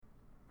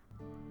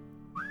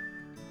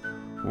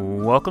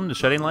Welcome to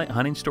Shedding Light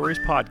Hunting Stories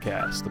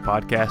Podcast, the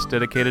podcast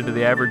dedicated to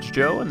the average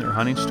Joe and their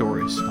hunting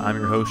stories. I'm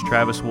your host,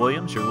 Travis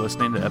Williams. You're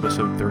listening to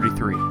episode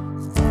 33.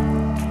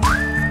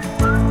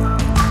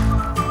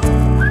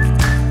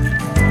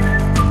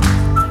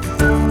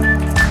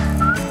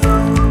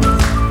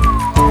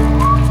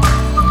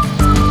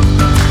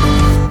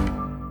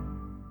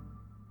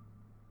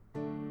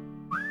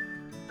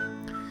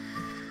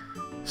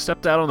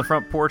 Stepped out on the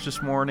front porch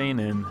this morning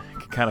and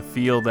can kind of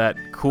feel that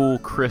cool,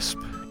 crisp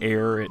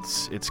air.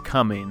 It's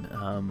coming.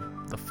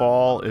 The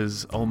fall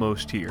is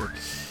almost here,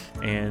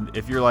 and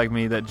if you're like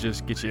me, that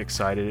just gets you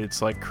excited.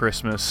 It's like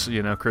Christmas,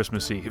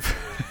 Christmas Eve,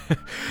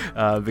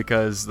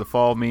 because the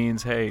fall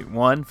means, hey,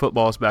 one,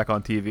 football's back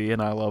on TV,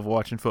 and I love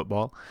watching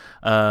football.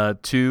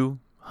 Two,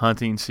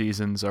 hunting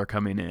seasons are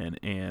coming in,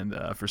 and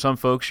for some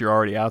folks, you're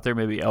already out there,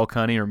 maybe elk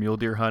hunting or mule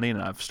deer hunting,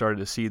 and I've started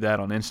to see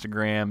that on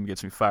Instagram. It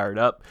gets me fired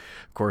up.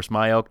 Of course,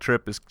 my elk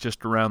trip is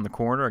just around the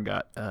corner. I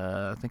got,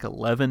 I think,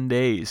 11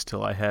 days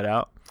till I head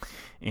out.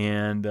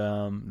 And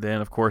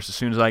then, of course, as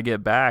soon as I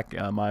get back,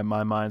 my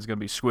mind's going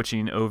to be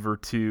switching over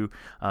to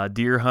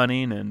deer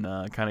hunting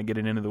and kind of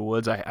getting into the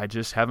woods. I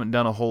just haven't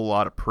done a whole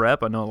lot of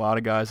prep. I know a lot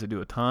of guys that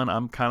do a ton.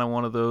 I'm kind of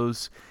one of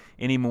those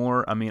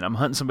anymore. I mean, I'm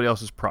hunting somebody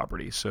else's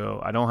property, so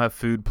I don't have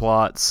food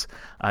plots.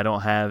 I don't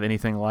have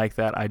anything like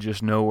that. I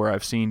just know where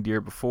I've seen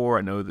deer before.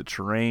 I know the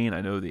terrain. I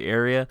know the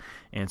area,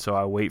 and so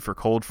I wait for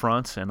cold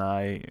fronts, and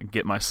I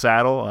get my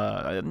saddle.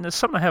 And it's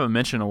something I haven't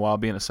mentioned in a while,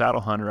 being a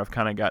saddle hunter. I've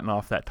kind of gotten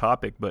off that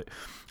topic, but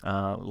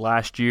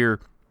last year,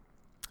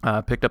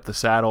 picked up the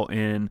saddle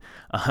in,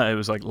 it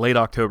was like late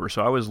October,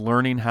 so I was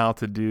learning how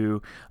to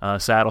do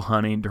saddle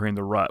hunting during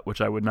the rut,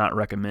 which I would not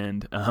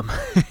recommend. But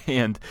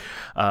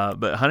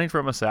hunting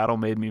from a saddle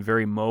made me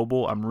very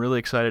mobile. I'm really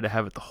excited to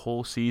have it the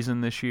whole season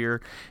this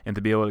year and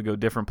to be able to go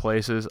different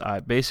places.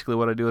 Basically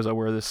what I do is I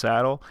wear this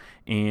saddle,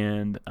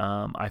 and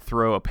I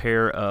throw a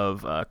pair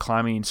of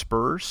climbing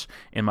spurs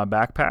in my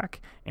backpack,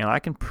 and I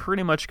can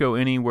pretty much go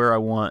anywhere I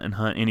want and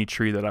hunt any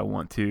tree that I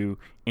want to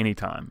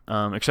anytime,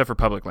 except for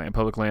public land.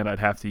 Public land, I'd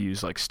have to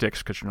use like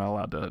sticks because you're not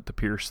allowed to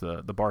pierce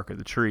the bark of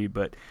the tree.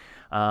 But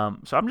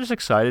so I'm just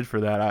excited for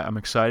that. I'm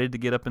excited to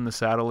get up in the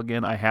saddle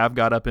again. I have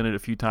got up in it a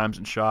few times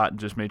and shot and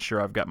just made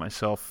sure I've got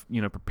myself,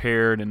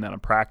 prepared, and that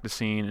I'm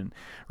practicing and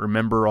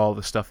remember all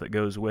the stuff that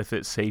goes with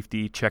it,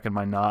 safety, checking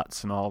my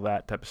knots and all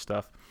that type of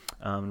stuff,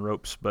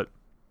 ropes. But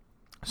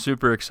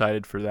super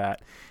excited for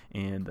that,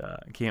 and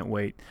can't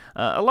wait.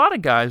 A lot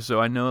of guys,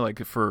 though, I know,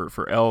 like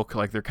for elk,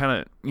 like they're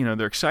kind of,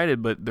 they're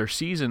excited, but their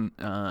season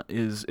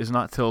is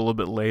not till a little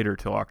bit later,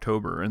 till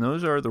October, and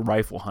those are the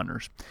rifle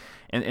hunters.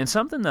 And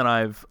something that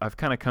I've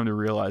kind of come to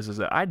realize is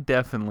that I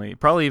definitely,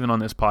 probably even on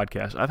this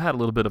podcast, I've had a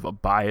little bit of a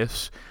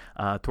bias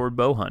toward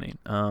bow hunting,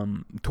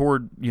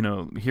 toward,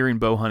 hearing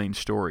bow hunting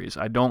stories.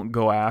 I don't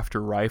go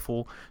after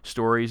rifle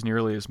stories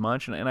nearly as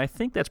much, and I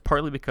think that's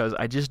partly because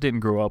I just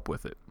didn't grow up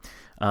with it.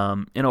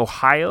 In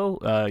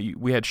Ohio,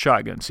 we had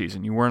shotgun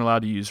season. You weren't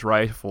allowed to use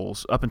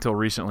rifles up until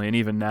recently, and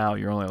even now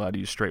you're only allowed to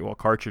use straight wall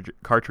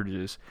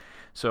cartridges.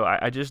 So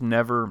I just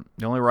never,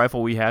 the only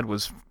rifle we had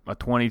was a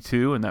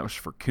 .22, and that was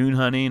for coon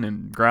hunting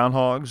and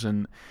groundhogs,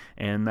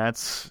 and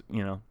that's,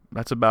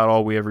 that's about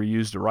all we ever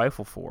used a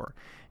rifle for.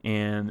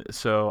 And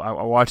so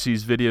I watch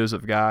these videos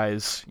of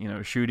guys,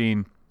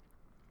 shooting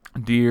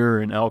deer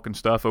and elk and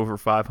stuff over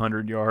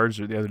 500 yards,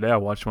 or the other day I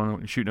watched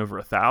one shooting over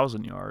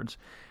 1,000 yards.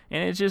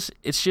 And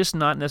it's just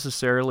not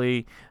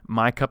necessarily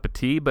my cup of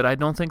tea, but I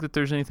don't think that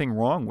there's anything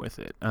wrong with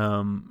it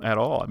at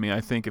all. I mean, I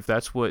think if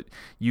that's what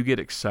you get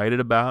excited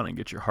about and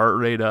get your heart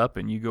rate up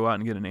and you go out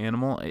and get an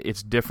animal,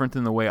 it's different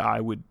than the way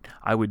I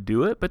would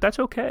do it, but that's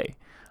okay.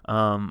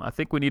 I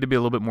think we need to be a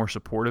little bit more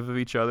supportive of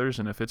each other's,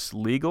 and if it's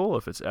legal,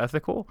 if it's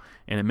ethical,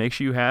 and it makes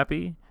you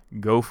happy,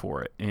 go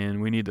for it.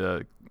 And we need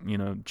to,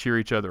 cheer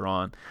each other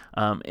on.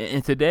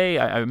 And today,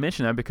 I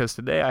mentioned that because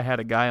today I had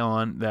a guy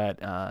on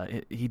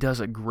that he does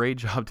a great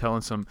job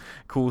telling some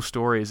cool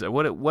stories.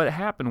 What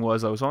happened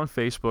was I was on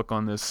Facebook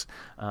on this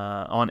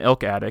on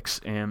Elk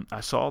Addicts, and I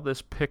saw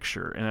this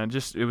picture, and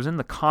it was in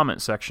the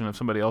comment section of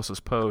somebody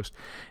else's post,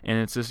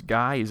 and it's this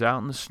guy. He's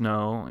out in the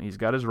snow. He's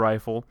got his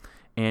rifle,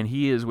 and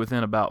he is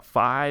within about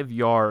 5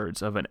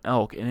 yards of an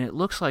elk, and it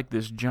looks like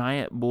this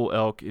giant bull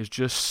elk is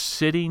just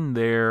sitting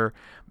there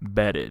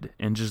bedded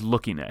and just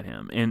looking at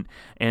him.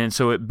 And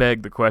so it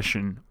begged the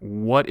question,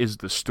 what is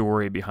the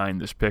story behind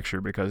this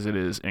picture? Because it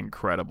is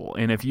incredible.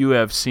 And if you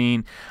have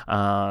seen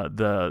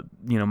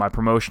my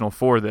promotional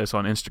for this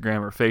on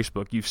Instagram or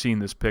Facebook, you've seen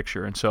this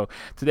picture. And so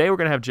today we're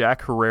going to have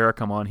Jack Herrera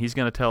come on. He's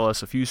going to tell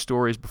us a few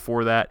stories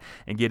before that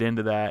and get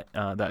into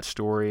that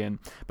story.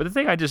 But the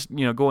thing I just,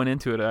 going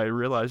into it, I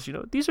realized,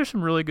 these are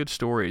some really good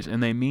stories,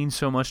 and they mean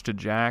so much to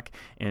Jack,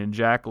 and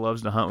Jack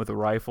loves to hunt with a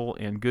rifle,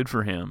 and good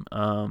for him.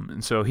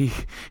 And so he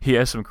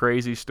has some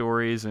crazy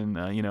stories, and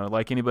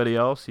like anybody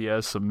else, he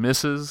has some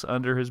misses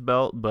under his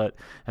belt, but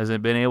has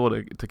been able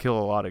to kill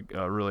a lot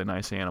of really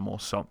nice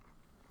animals. So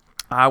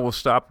I will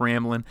stop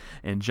rambling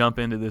and jump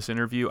into this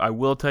interview. I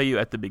will tell you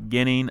at the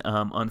beginning,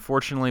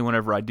 unfortunately,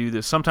 whenever I do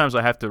this, sometimes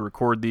I have to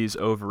record these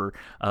over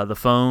the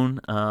phone,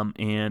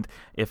 and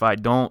if I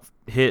don't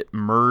hit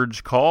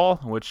merge call,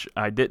 which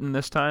I didn't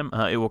this time,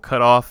 it will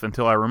cut off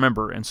until I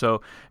remember. And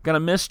so going to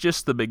miss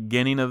just the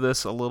beginning of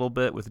this a little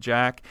bit with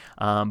Jack,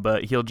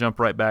 but he'll jump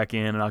right back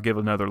in, and I'll give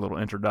another little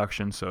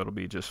introduction, so it'll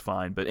be just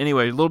fine. But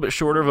anyway, a little bit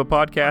shorter of a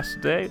podcast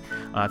today.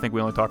 I think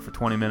we only talked for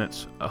 20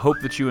 minutes. I hope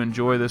that you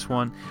enjoy this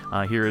one.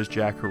 Here is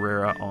Jack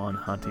Herrera on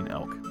hunting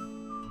elk.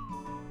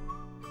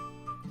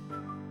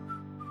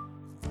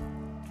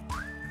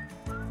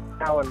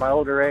 Now in my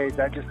older age,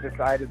 I just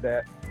decided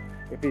that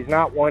if he's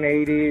not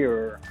 180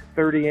 or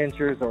 30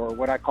 inches or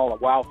what I call a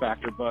wow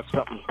factor buck,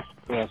 something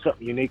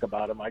unique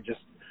about him, I just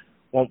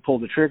won't pull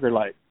the trigger.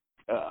 Like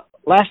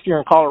last year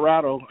in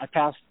Colorado, I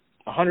passed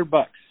 100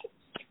 bucks,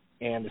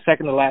 and the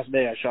second to last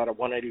day, I shot at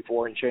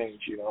 184 and change.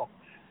 Oh,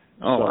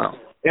 so wow!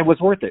 It was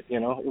worth it. It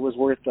was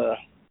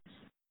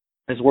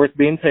worth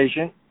being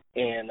patient.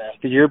 And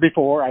the year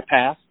before, I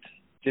passed,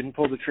 didn't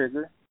pull the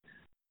trigger.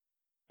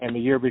 And the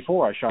year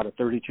before, I shot a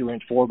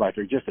 32-inch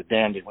 4x3, just a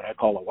dandy, what I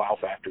call a wow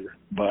factor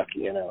buck,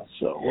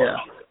 So, yeah.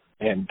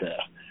 And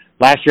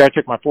last year, I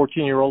took my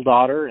 14-year-old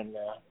daughter, and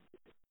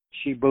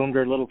she boomed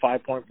her little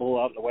 5-point bull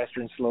out in the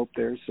western slope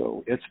there,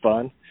 so it's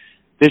fun.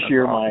 This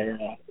year,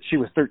 she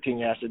was 13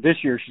 yesterday.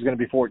 This year, she's going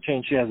to be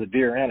 14. She has a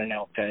deer and an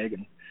elk tag,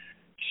 and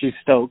she's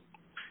stoked.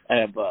 I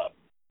have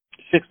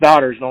 6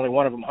 daughters, and only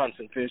one of them hunts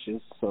and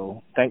fishes,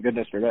 so thank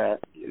goodness for that.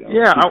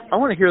 Yeah, I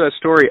want to hear that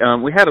story.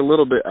 We had a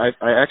little bit. I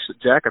actually,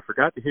 Jack, I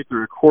forgot to hit the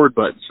record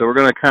button, so we're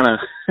going to kind of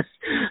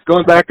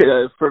going back.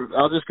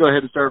 I'll just go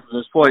ahead and start from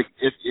this point.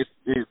 If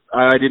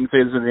I didn't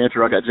say this in the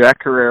intro, I got Jack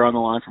Herrera on the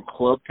line from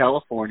Club,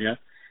 California.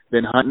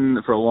 Been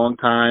hunting for a long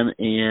time,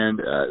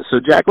 and so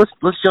Jack, let's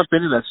jump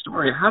into that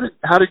story.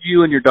 How did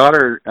you and your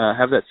daughter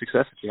have that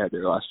success that you had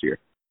there last year?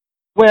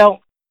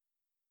 Well,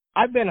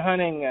 I've been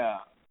hunting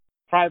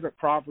private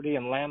property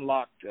and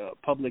landlocked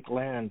public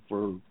land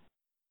for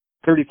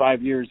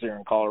 35 years there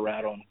in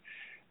Colorado. And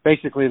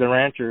basically the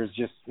rancher is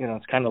just,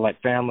 it's kind of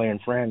like family and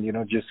friend,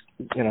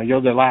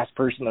 you're the last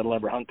person that'll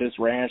ever hunt this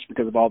ranch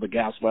because of all the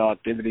gas well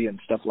activity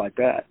and stuff like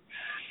that.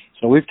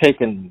 So we've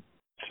taken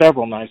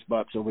several nice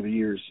bucks over the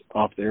years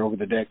off there, over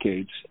the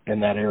decades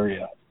in that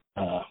area.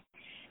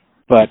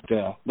 But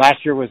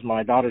last year was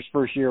my daughter's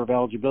first year of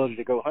eligibility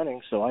to go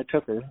hunting, so I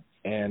took her,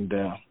 and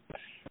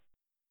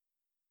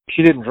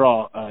she didn't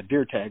draw a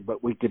deer tag,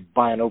 but we could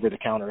buy an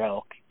over-the-counter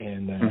elk,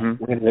 and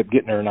we ended up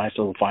getting her a nice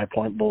little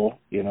 5-point bull,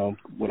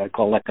 what I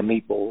call like a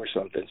meat bull or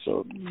something.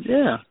 So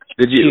yeah.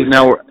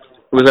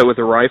 Was that with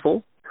a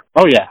rifle?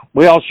 Oh, yeah.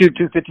 We all shoot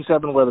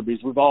 257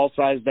 Weatherbies. We've all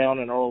sized down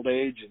in our old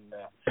age, and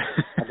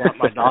I got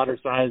my daughter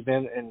sized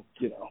in, and,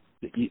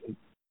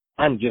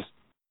 I'm just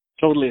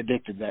totally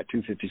addicted to that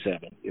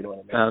 257. You know what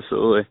I mean?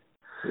 Absolutely.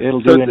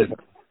 It'll do anything.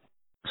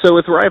 So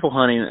with rifle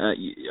hunting,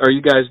 are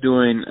you guys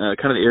doing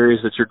kind of the areas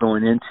that you're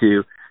going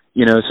into?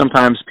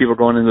 Sometimes people are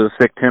going into the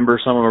thick timber.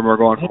 Some of them are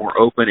going for more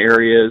open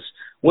areas.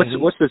 What's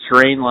the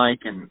terrain like,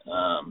 and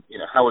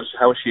how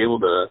was she able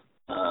to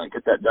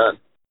get that done?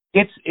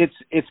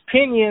 It's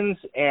pinions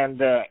and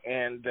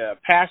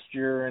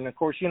pasture, and of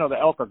course the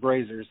elk are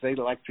grazers. They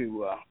like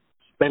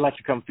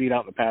to come feed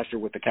out in the pasture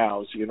with the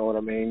cows. You know what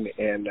I mean?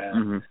 And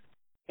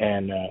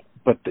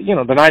but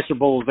the nicer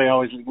bulls,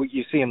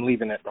 you see them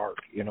leaving at dark.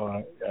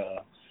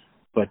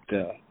 But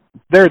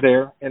they're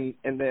there, and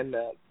then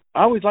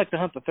I always like to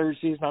hunt the third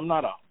season. I'm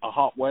not a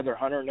hot weather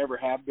hunter, never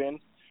have been.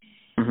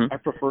 I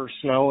prefer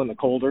snow, and the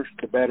colder,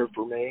 the better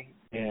for me.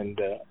 And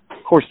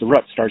of course, the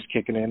rut starts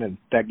kicking in, and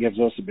that gives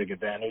us a big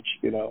advantage,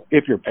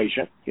 if you're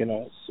patient,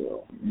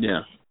 So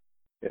yeah,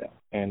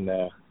 and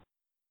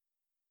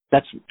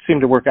that's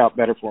seemed to work out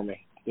better for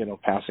me,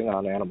 passing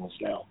on animals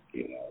now,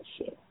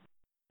 So.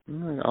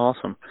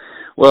 Awesome.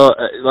 Well,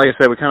 like I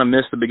said, we kind of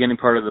missed the beginning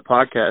part of the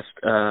podcast.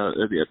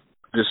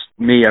 Just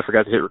me, I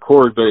forgot to hit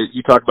record, but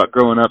you talked about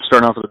growing up,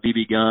 starting off with a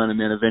BB gun, and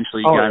then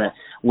eventually you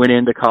went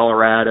into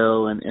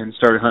Colorado and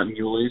started hunting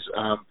muleys.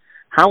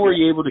 How were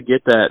you able to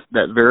get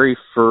that very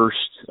first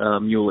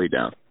muley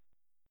down?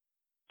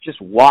 Just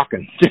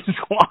walking,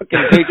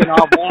 taking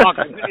off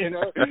walking.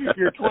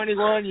 You're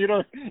 21.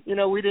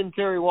 We didn't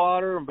carry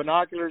water and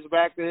binoculars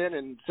back then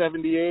in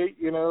 '78.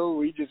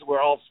 We just were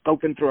all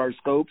scoping through our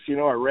scopes.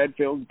 Our red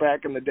fields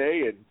back in the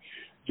day, and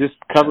just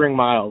covering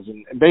miles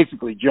and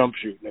basically jump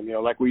shooting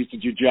them. Like we used to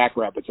do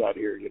jackrabbits out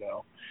here.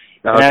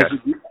 Okay.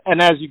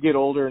 And as you get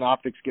older and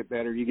optics get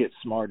better, you get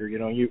smarter.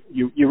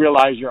 You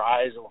realize your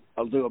eyes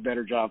will do a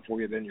better job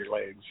for you than your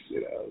legs.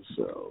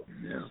 So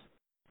yeah.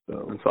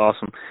 So that's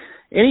awesome.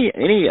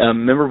 Any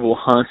memorable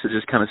hunts that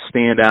just kind of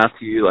stand out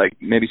to you, like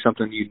maybe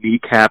something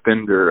unique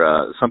happened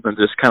or something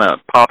just kind of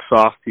pops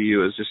off to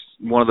you as just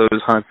one of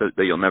those hunts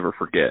that you'll never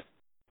forget?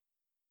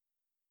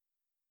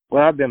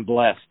 Well, I've been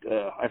blessed.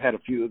 I've had a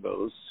few of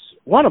those.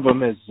 One of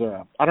them is,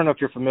 I don't know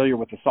if you're familiar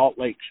with the Salt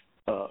Lake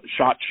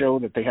SHOT Show,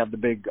 that they have the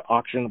big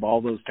auction of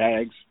all those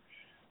tags.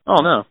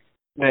 Oh, no.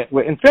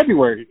 In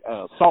February,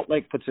 Salt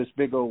Lake puts this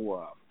big old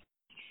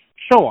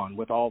show on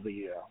with all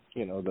the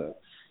the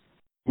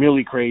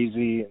Muley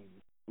Crazy and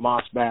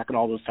Mossback and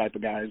all those type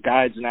of guys.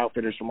 Guides and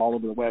outfitters from all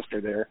over the West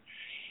are there,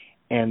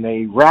 and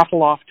they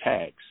raffle off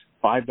tags,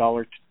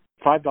 $5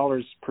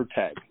 per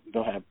tag.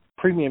 They'll have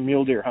premium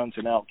mule deer hunts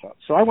and elk hunts.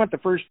 So I went the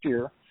first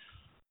year.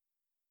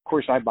 Of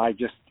course,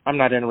 I'm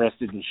not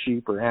interested in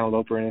sheep or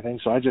antelope or anything,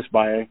 so I just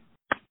buy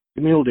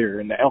the mule deer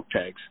and the elk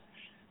tags,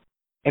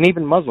 and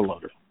even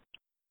muzzleloader.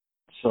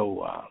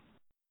 So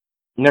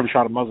never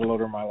shot a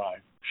muzzleloader in my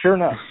life. Sure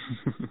enough,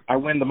 I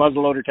win the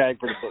muzzleloader tag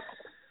for the book.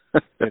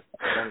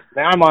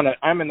 Now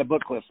I'm in the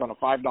book list on a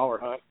 $5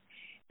 hunt,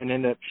 and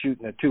ended up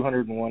shooting a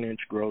 201-inch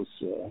gross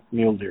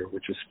mule deer,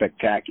 which was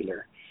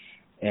spectacular.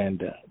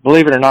 And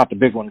believe it or not, the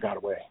big one got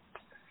away.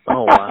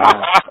 Oh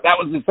wow! That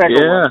was the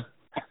second one.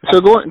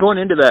 So going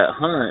into that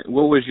hunt,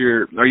 what was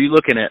are you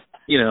looking at?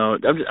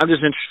 I'm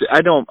just interested.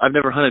 I've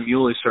never hunted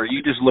muley, so are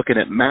you just looking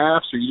at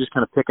maps, or are you just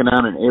kind of picking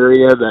out an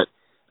area that,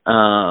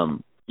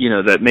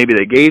 that maybe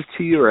they gave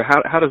to you, or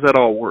how does that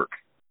all work?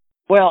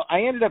 Well,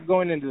 I ended up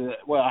going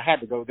I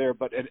had to go there,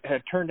 but it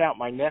had turned out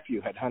my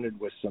nephew had hunted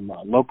with some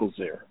locals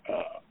there,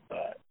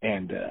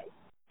 and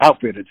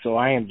outfitted, so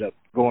I ended up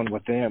going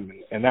with them,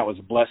 and that was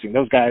a blessing.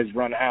 Those guys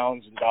run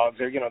hounds and dogs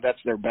there, that's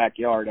their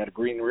backyard at a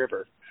Green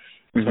River.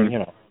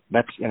 Mm-hmm. So,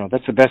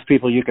 that's the best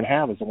people you can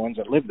have is the ones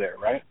that live there,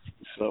 right?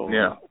 So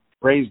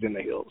raised in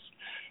the hills.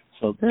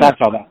 So that's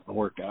how that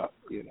worked out,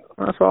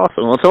 That's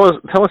awesome. Well, tell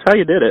us how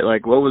you did it.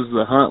 Like, what was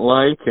the hunt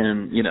like?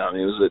 And,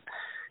 was it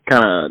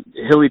kind of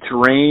hilly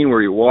terrain?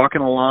 Were you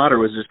walking a lot, or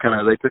was it just kind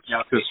of they took you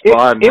out to a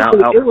spot and out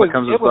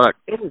comes a buck?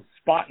 It was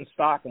spot and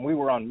stock, and we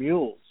were on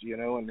mules,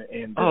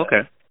 and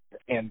okay.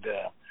 And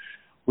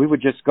we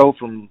would just go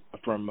from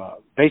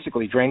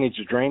basically drainage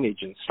to drainage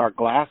and start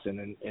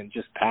glassing and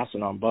just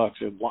passing on bucks.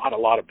 There's a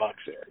lot of bucks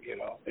there.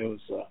 It was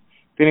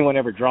if anyone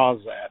ever draws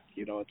that,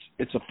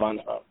 it's a fun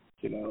hunt.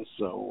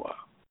 So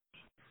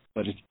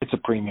but it's a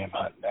premium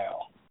hunt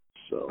now.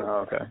 So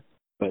okay.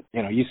 But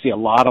you see a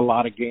lot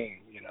of game.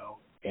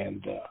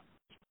 And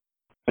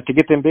but to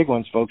get them big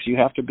ones, folks, you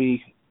have to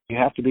be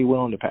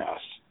willing to pass.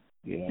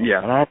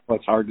 Yeah. And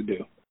it's hard to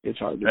do. It's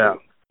hard to do.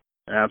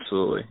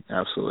 Absolutely.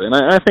 And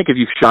I think if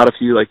you've shot a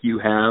few like you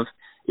have,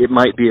 it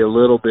might be a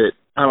little bit.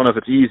 I don't know if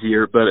it's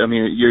easier, but I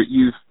mean,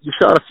 you've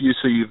shot a few,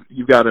 so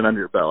you've got it under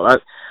your belt.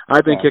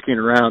 I've been kicking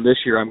around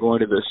this year. I'm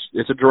going to this.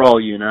 It's a draw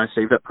unit. I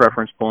saved up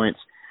preference points,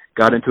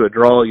 got into a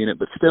draw unit,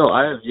 but still,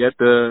 I have yet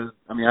to.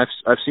 I mean,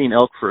 I've seen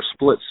elk for a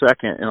split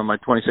second on my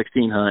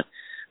 2016 hunt.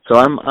 So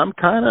I'm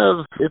kind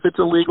of, if it's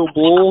a legal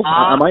bull,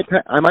 I might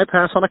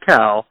pass on a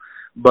cow.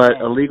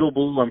 But a legal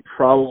bull, I'm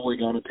probably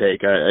going to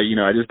take.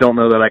 I just don't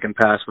know that I can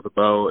pass with a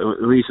bow,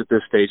 at least at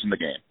this stage in the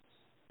game.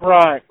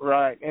 Right.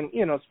 And,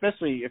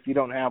 especially if you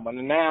don't have one.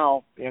 And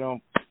now,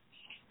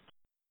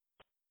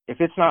 if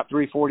it's not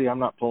 340, I'm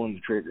not pulling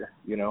the trigger.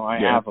 I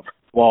have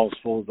walls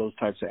full of those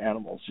types of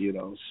animals,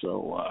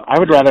 So I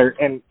would rather,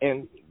 and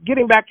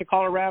getting back to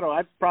Colorado,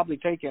 I've probably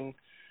taken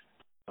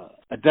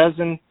a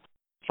dozen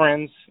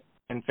friends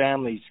and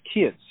families'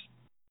 kids,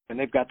 and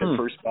they've got their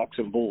first bucks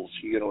and bulls,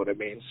 you know what I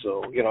mean?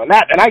 So, and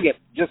I get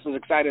just as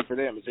excited for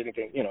them as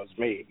anything, as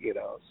me,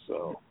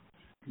 so.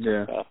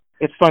 Yeah.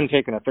 It's fun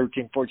taking a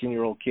 13,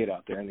 14-year-old kid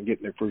out there and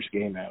getting their first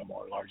game animal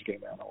or large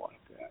game animal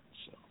like that,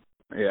 so.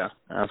 Yeah,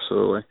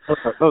 absolutely.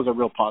 Those are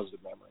real positive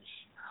memories.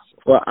 So.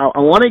 Well, I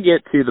want to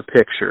get to the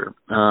picture.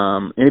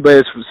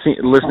 Anybody that's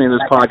listening to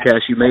this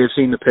podcast, you may have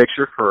seen the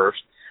picture first.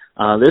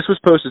 This was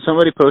posted.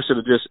 Somebody posted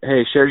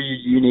hey, share your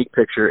unique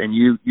picture, and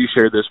you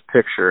shared this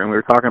picture. And we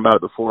were talking about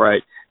it before I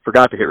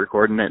forgot to hit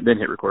record and then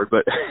hit record.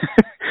 But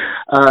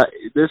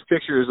this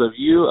picture is of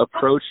you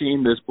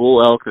approaching this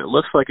bull elk that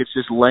looks like it's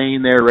just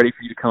laying there ready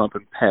for you to come up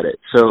and pet it.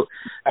 So,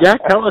 Jack,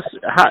 tell us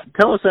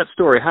that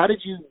story. How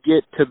did you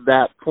get to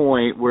that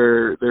point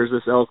where there's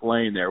this elk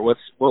laying there? What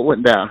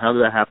went down? How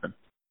did that happen?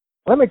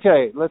 Let me tell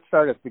you. Let's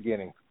start at the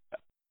beginning.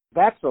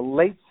 That's a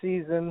late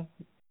season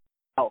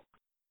elk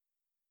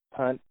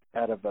hunt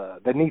out of the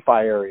Nephi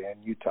area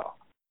in Utah,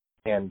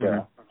 and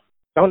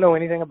don't know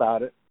anything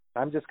about it.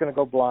 I'm just going to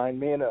go blind.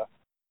 Me and a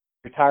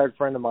retired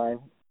friend of mine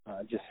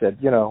just said,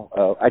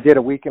 I did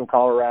a week in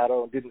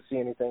Colorado and didn't see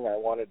anything I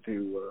wanted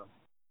to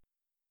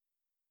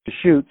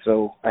shoot,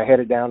 so I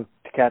headed down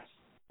to catch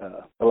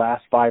the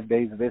last 5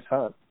 days of this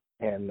hunt,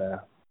 and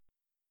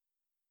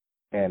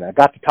I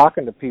got to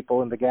talking to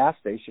people in the gas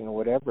station or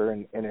whatever,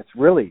 and it's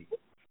really,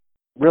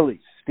 really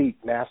steep,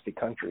 nasty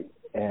country,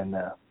 and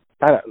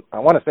I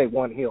want to say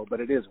one hill,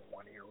 but it isn't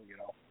one hill,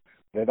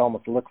 and it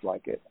almost looks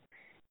like it.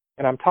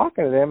 And I'm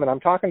talking to them, and I'm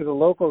talking to the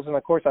locals, and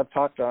of course I've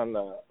talked on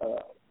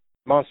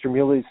Monster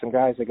Muleys, some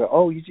guys that go,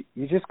 oh, you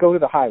just go to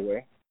the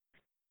highway,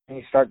 and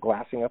you start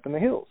glassing up in the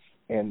hills,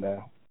 and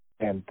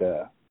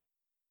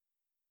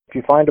if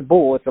you find a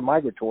bull, it's a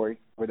migratory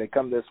where they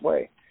come this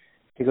way.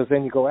 He goes,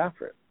 then you go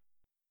after it.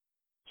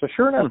 So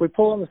sure enough, we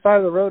pull on the side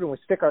of the road and we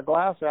stick our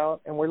glass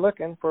out, and we're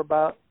looking for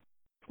about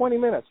 20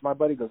 minutes. My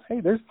buddy goes,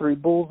 hey, there's 3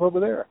 bulls over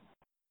there.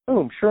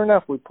 Boom! Sure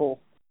enough, we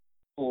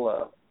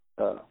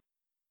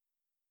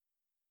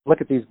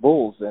look at these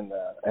bulls, and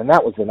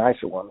that was the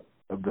nicer one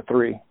of the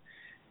 3.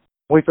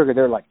 We figured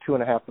they're like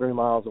 2.5, 3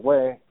 miles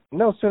away.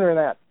 No sooner than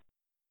that,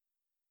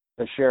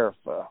 the sheriff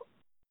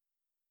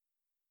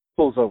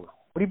pulls over.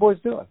 What are you boys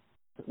doing?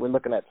 We're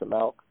looking at some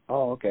elk.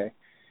 Oh, okay.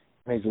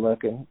 And he's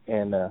looking,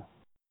 and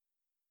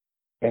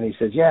he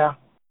says, yeah,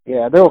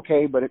 they're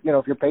okay, but if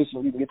you're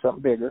patient, you can get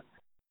something bigger.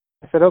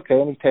 I said, okay,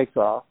 and he takes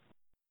off.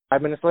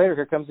 5 minutes later,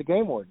 here comes the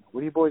game warden.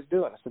 What are you boys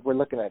doing? I said, we're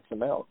looking at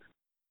some elk.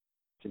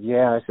 He said,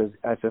 yeah.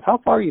 I said, how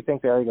far do you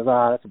think they are? He goes,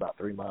 that's about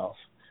 3 miles.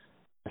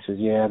 I said,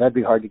 yeah, that'd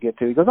be hard to get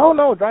to. He goes, oh,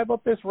 no, drive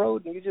up this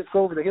road, and you just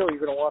go over the hill. You're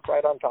going to walk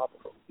right on top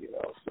of them,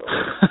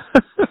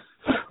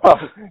 So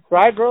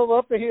I drove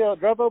up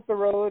the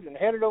road, and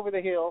headed over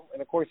the hill.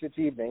 And, of course, it's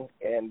evening,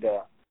 and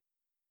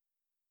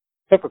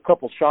took a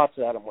couple shots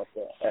at him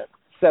at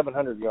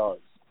 700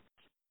 yards.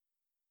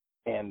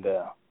 And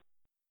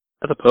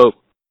that's a poke.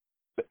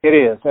 It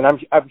is, and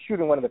I'm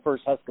shooting one of the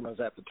first Huskimas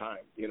at the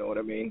time. You know what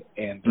I mean?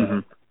 And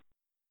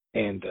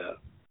and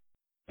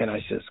I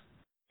says,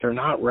 they're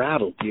not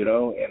rattled,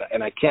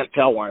 and I can't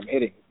tell why I'm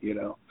hitting,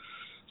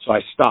 So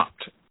I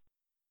stopped,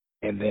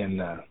 and then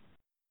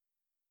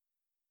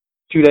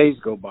 2 days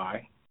go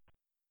by,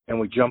 and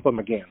we jump them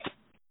again.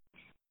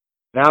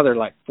 Now they're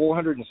like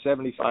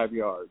 475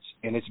 yards,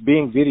 and it's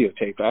being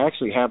videotaped. I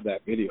actually have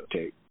that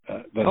videotape.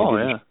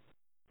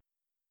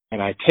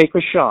 And I take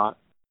a shot,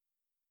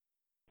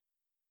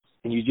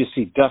 and you just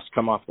see dust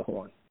come off the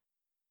horn.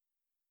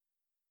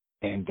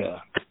 And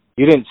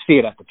you didn't see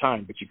it at the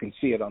time, but you can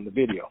see it on the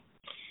video.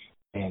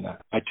 And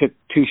I took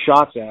 2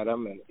 shots at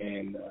them,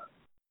 and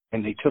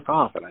they took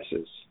off. And I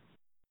says,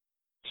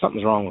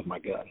 something's wrong with my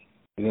gun.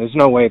 And there's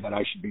no way that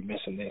I should be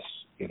missing this,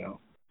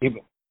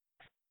 Even,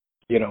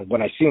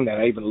 when I seen that,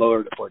 I even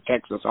lowered it for a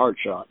Texas hard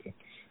shot and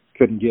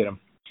couldn't get him.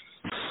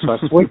 So I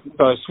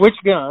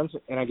switched guns,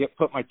 and I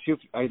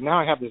now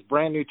I have this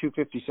brand new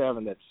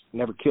 257 that's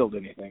never killed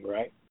anything,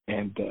 right?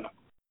 And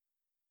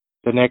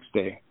the next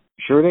day,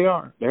 sure they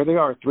are. There they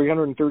are,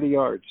 330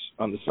 yards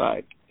on the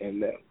side.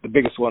 And the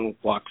biggest one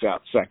walks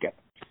out second.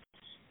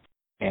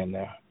 And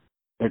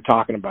they're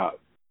talking about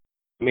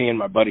me and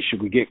my buddy,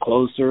 should we get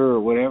closer or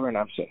whatever? And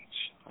I'm saying,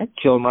 I'd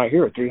kill him right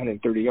here at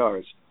 330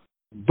 yards.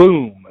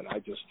 Boom! And I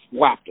just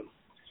whacked him.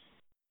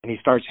 And he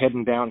starts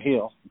heading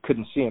downhill.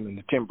 Couldn't see him in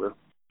the timber.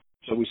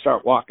 So we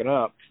start walking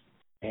up.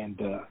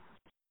 And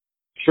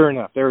sure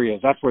enough, there he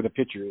is. That's where the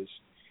picture is.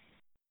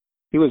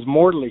 He was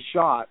mortally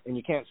shot, and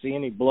you can't see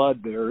any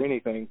blood there or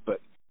anything,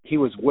 but he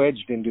was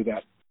wedged into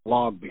that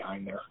log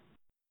behind there.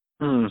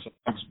 So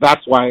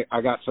that's why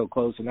I got so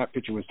close, and that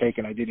picture was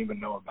taken. I didn't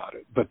even know about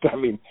it. But, I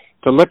mean,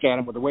 to look at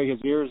him with the way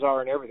his ears are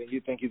and everything,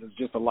 you'd think he was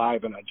just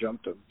alive, and I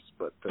jumped him.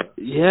 But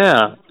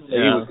yeah. So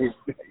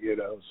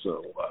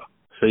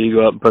you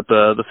go up and put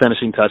the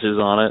finishing touches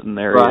on it, and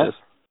there he is.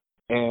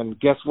 And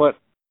guess what?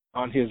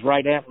 On his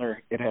right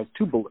antler, it has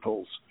 2 bullet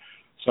holes.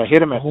 So I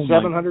hit him at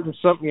 700 and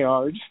something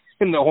yards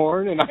in the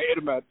horn, and I hit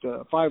him at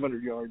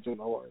 500 yards in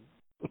the horn.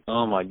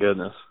 Oh, my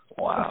goodness.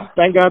 Wow.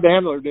 Thank God the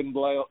antler didn't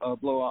blow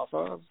off.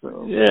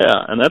 So.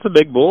 Yeah, and that's a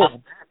big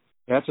bull.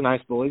 That's a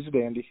nice bull. He's a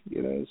dandy,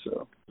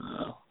 so.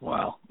 Oh,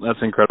 wow. That's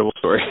an incredible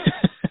story.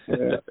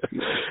 Yeah.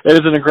 It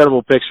is an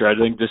incredible picture. I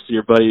think just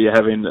your buddy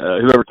having,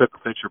 whoever took the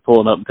picture,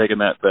 pulling up and taking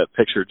that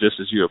picture just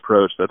as you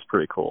approached, that's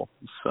pretty cool.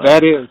 So.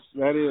 That is,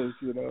 so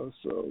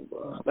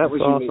that was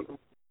awesome. Unique.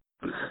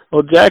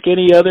 Well, Jack,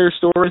 any other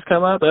stories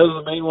come up? That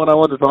was the main one I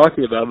wanted to talk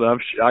to you about. But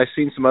I've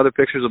seen some other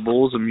pictures of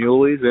bulls and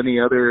muleys. Any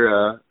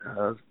other,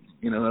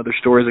 other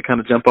stories that kind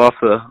of jump off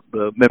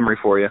the memory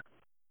for you?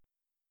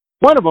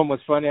 One of them was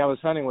funny. I was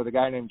hunting with a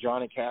guy named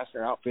Johnny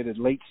Kastner, outfitted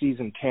late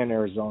season 10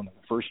 Arizona.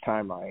 The first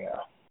time I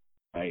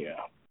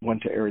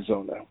went to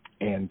Arizona,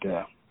 and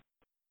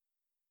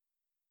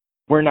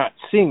we're not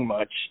seeing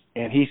much.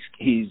 And he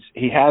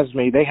has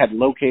me. They had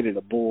located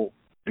a bull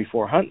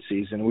before hunt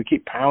season. We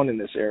keep pounding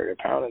this area,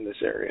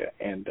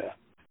 and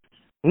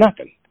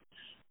nothing.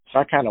 So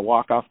I kind of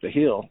walk off the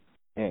hill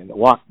and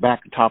walk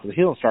back to the top of the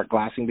hill and start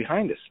glassing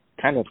behind us,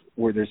 kind of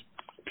where there's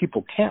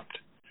people camped.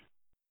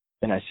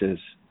 And I says,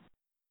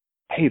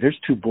 hey, there's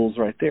 2 bulls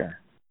right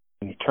there.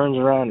 And he turns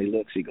around, he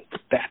looks, he goes,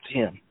 that's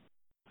him.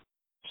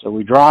 So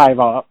we drive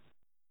up,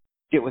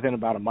 get within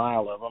about a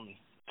mile of him,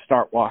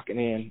 start walking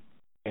in,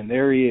 and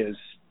there he is,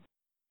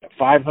 at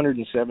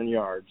 507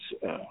 yards,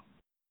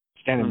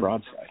 standing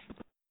broadside.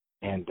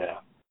 And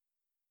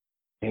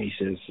he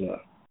says,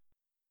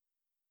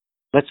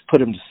 let's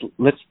put him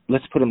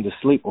to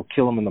sleep. We'll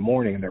kill him in the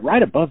morning. And they're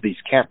right above these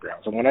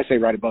campgrounds. And when I say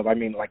right above, I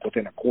mean like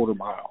within a quarter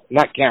mile.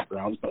 Not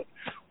campgrounds, but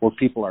where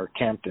people are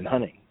camped and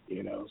hunting.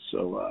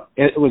 So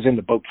it was in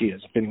the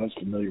Boquillas, if anyone's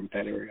familiar with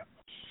that area,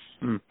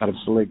 out of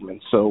Seligman.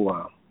 So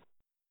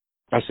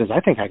I says, I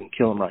think I can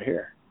kill him right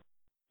here.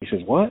 He says,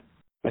 what?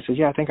 I says,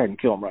 yeah, I think I can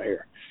kill him right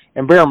here.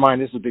 And bear in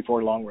mind, this is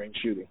before long-range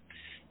shooting.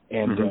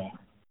 And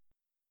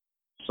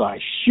so I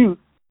shoot.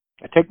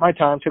 I take my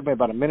time. It took me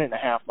about a minute and a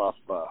half off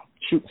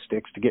shooting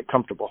sticks to get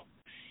comfortable.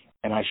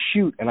 And I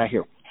shoot, and I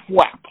hear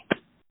whap.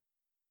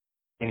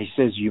 And he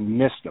says, you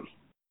missed him.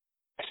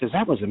 I says,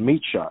 that was a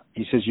meat shot.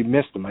 He says, you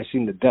missed him. I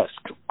seen the dust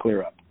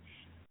clear up.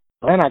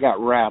 Then I got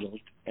rattled,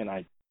 and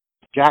I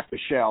jacked the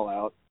shell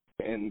out,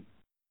 and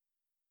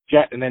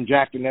then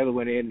jacked another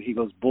one in, and he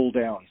goes, bull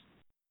down.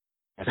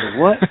 I said,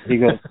 what? He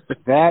goes,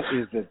 that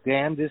is the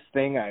damnedest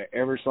thing I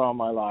ever saw in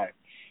my life.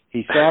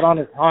 He sat on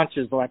his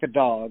haunches like a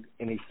dog,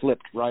 and he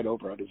flipped right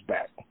over on his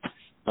back.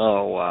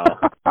 Oh, wow.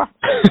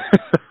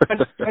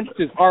 punched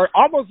his heart,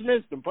 almost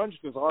missed him, punched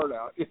his heart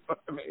out. You know what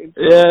I mean?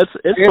 Yeah,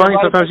 it's funny.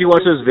 Sometimes you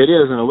watch those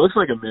videos, and it looks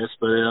like a miss,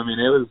 but, I mean,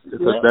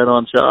 it's a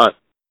dead-on shot.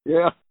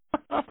 Yeah.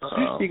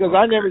 Oh, he goes,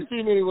 I never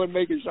seen anyone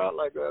make a shot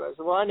like that. I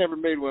said, well, I never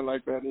made one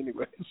like that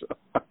anyway. So.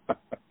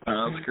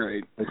 That's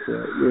great.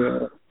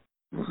 Yeah.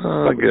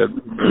 Oh, good.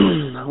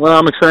 Well,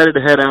 I'm excited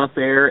to head out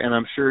there, and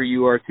I'm sure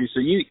you are too. So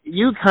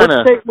you kind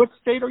of... What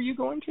state are you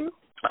going to?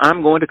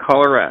 I'm going to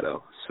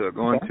Colorado. So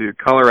going to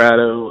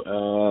Colorado,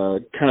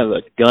 kind of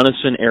the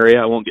Gunnison area.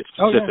 I won't get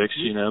specifics,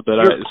 but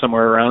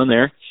somewhere around in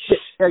there.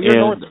 Yeah, you're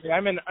north of me.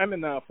 I'm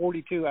in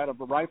 42 out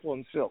of a Rifle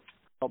and Silk.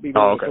 I'll be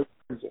there okay.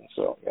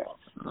 So, yeah.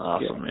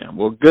 Awesome, man.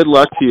 Well, good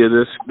luck to you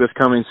this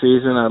coming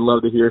season. I'd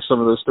love to hear some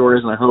of those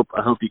stories, and I hope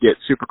you get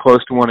super close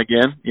to one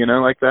again,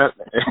 like that.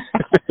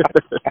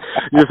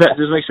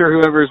 just make sure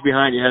whoever is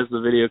behind you has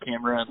the video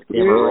camera and the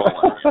camera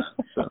rolling.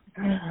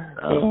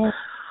 So,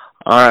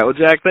 all right. Well,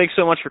 Jack, thanks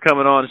so much for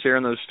coming on and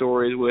sharing those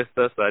stories with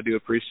us. I do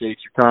appreciate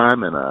your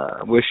time, and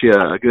I wish you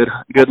a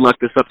good luck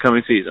this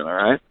upcoming season, all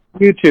right?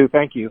 You too.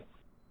 Thank you.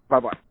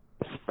 Bye-bye.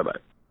 Bye-bye.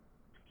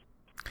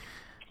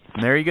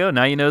 And there you go.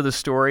 Now you know the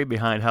story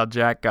behind how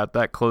Jack got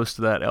that close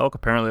to that elk.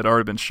 Apparently it had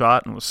already been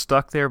shot and was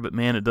stuck there, but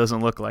man, it doesn't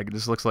look like it. It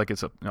just looks like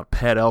it's a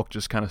pet elk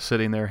just kind of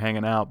sitting there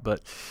hanging out.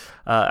 But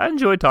I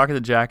enjoyed talking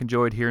to Jack,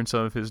 enjoyed hearing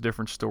some of his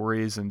different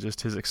stories and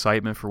just his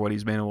excitement for what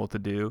he's been able to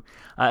do.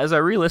 As I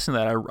re-listened to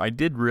that, I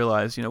did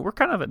realize, we're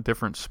kind of at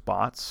different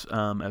spots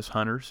as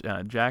hunters.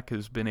 Jack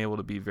has been able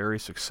to be very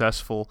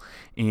successful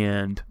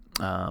and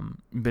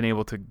been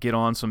able to get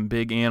on some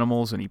big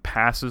animals, and he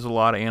passes a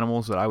lot of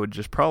animals that I would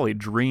just probably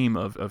dream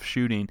of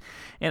shooting.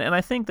 And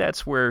I think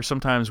that's where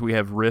sometimes we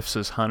have rifts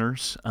as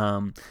hunters,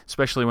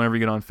 especially whenever you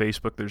get on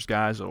Facebook. There's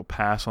guys that will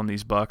pass on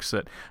these bucks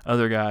that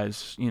other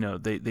guys,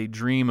 they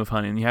dream of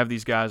hunting. You have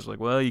these guys like,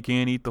 well, you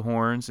can't eat the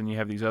horns, and you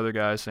have these other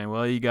guys saying,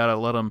 well, you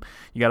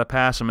gotta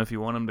pass them if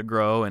you want them to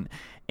grow, and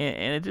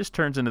it just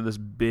turns into this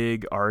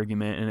big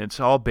argument, and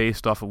it's all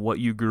based off of what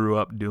you grew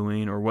up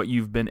doing or what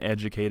you've been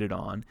educated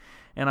on.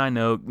 And I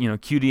know,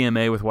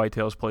 QDMA with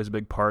whitetails plays a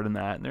big part in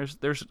that. And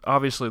there's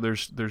obviously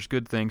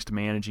good things to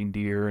managing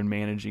deer and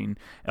managing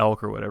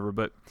elk or whatever.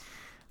 But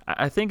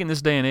I think in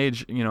this day and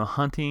age,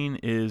 hunting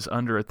is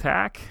under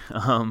attack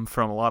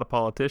from a lot of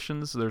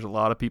politicians. There's a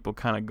lot of people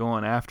kind of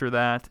going after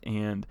that.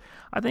 And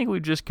I think we've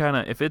just kind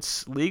of, if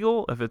it's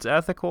legal, if it's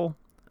ethical,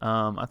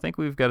 I think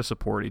we've got to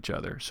support each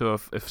other. So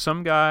if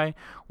some guy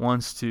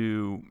wants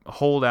to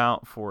hold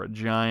out for a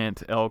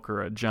giant elk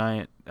or a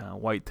giant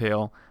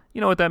whitetail, you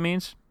know what that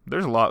means?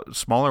 There's a lot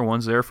smaller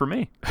ones there for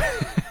me.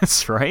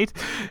 That's right.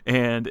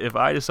 And if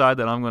I decide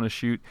that I'm going to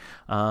shoot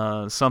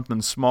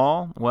something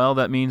small, well,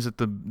 that means that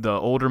the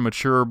older,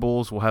 mature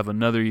bulls will have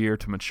another year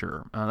to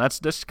mature.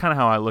 That's kind of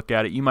how I look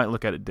at it. You might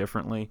look at it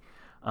differently.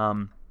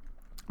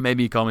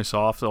 Maybe you call me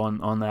soft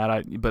on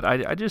that. But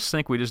I just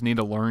think we just need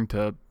to learn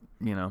to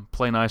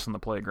play nice on the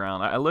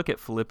playground. I look at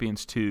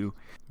Philippians 2,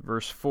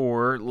 verse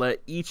 4,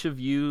 let each of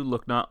you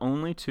look not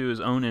only to his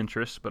own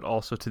interest, but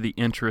also to the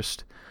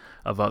interest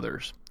of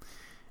others.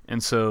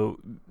 And so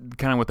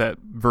kind of what that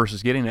verse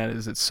is getting at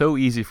is it's so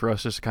easy for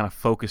us just to kind of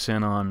focus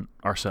in on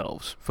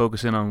ourselves,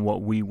 focus in on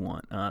what we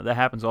want. That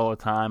happens all the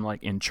time,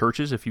 like in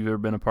churches. If you've ever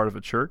been a part of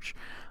a church,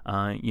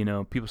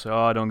 people say,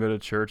 oh, I don't go to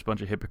church,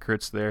 bunch of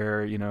hypocrites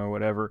there,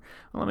 whatever.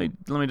 Well,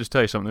 let me just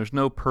tell you something. There's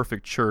no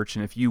perfect church,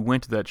 and if you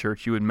went to that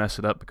church, you would mess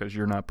it up because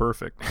you're not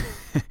perfect.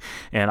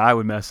 And I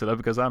would mess it up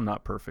because I'm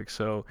not perfect.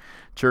 So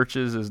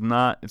churches it's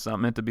not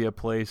meant to be a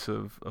place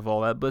of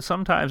all that. But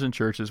sometimes in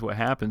churches what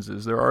happens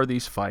is there are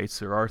these fights,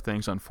 there are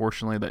things,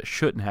 unfortunately, that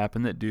shouldn't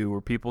happen that do,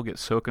 where people get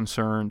so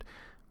concerned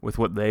with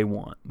what they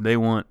want. They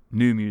want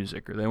new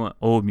music, or they want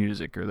old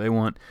music, or they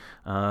want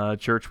a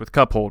church with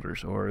cup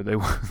holders, or they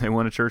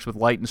want a church with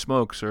light and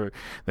smokes, or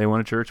they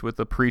want a church with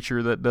a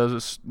preacher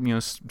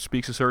that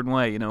speaks a certain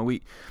way.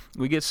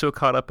 We get so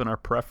caught up in our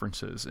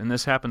preferences, and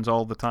this happens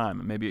all the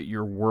time. Maybe at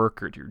your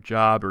work or at your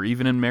job, or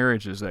even in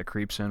marriages, that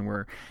creeps in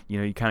where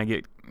you kind of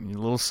get a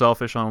little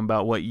selfish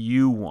about what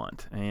you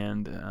want.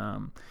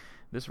 And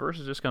this verse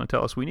is just going to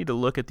tell us we need to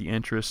look at the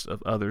interests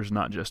of others,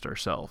 not just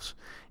ourselves.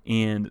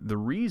 And the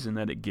reason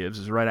that it gives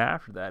is right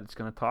after that. It's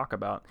going to talk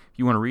about, if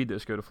you want to read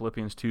this, go to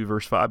Philippians 2,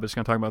 verse 5, but it's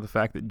going to talk about the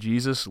fact that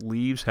Jesus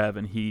leaves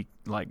heaven. He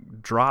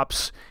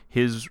drops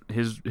his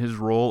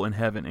role in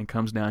heaven and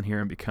comes down here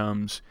and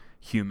becomes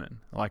human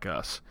like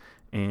us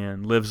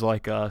and lives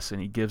like us,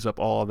 and he gives up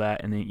all of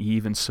that, and then he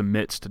even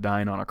submits to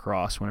dying on a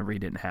cross whenever he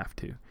didn't have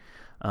to.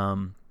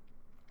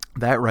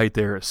 that right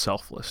there is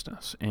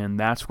selflessness, and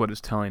that's what it's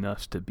telling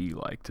us to be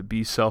like, to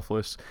be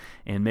selfless.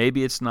 And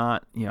maybe it's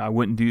not, I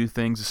wouldn't do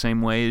things the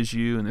same way as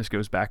you, and this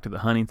goes back to the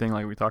hunting thing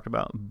like we talked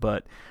about,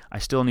 but I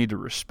still need to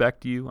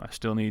respect you. I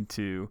still need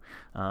to,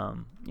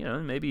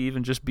 maybe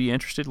even just be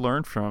interested,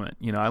 learn from it.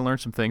 I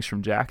learned some things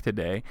from Jack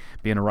today,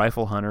 being a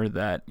rifle hunter,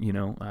 that,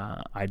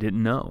 I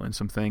didn't know, and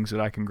some things that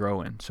I can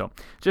grow in. So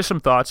just some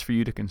thoughts for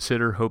you to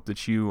consider. Hope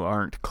that you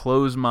aren't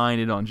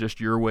closed-minded on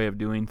just your way of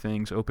doing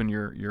things. Open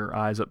your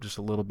eyes up just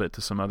a little bit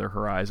to some other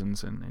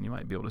horizons, and you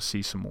might be able to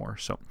see some more.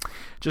 So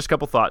just a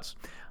couple thoughts.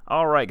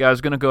 All right,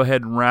 guys, going to go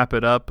ahead and wrap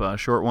it up.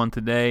 Short one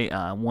today.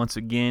 Once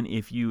again,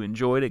 if you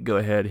enjoyed it, go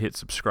ahead, hit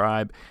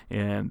subscribe,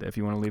 and if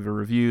you want to leave a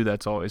review,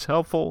 that's always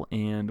helpful.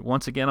 And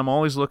once again, I'm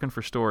always looking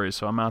for stories,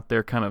 so I'm out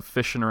there kind of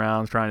fishing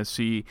around, trying to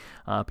see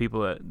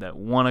people that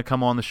want to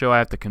come on the show. I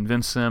have to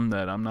convince them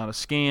that I'm not a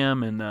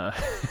scam, and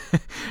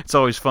it's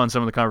always fun,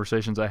 some of the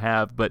conversations I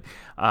have. But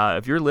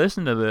if you're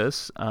listening to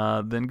this,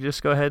 then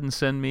just go ahead and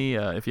send me,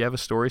 if you have a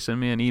story, send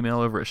me an email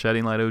over at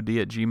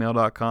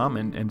sheddinglightod@gmail.com,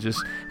 and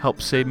just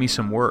help save me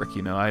some work.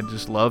 I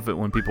just love it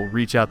when people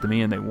reach out to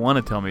me and they want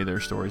to tell me their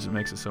stories. It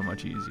makes it so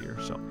much easier.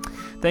 So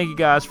thank you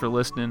guys for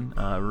listening.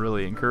 It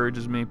really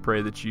encourages me.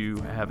 Pray that you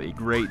have a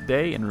great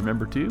day, and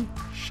remember to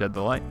shed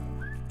the light.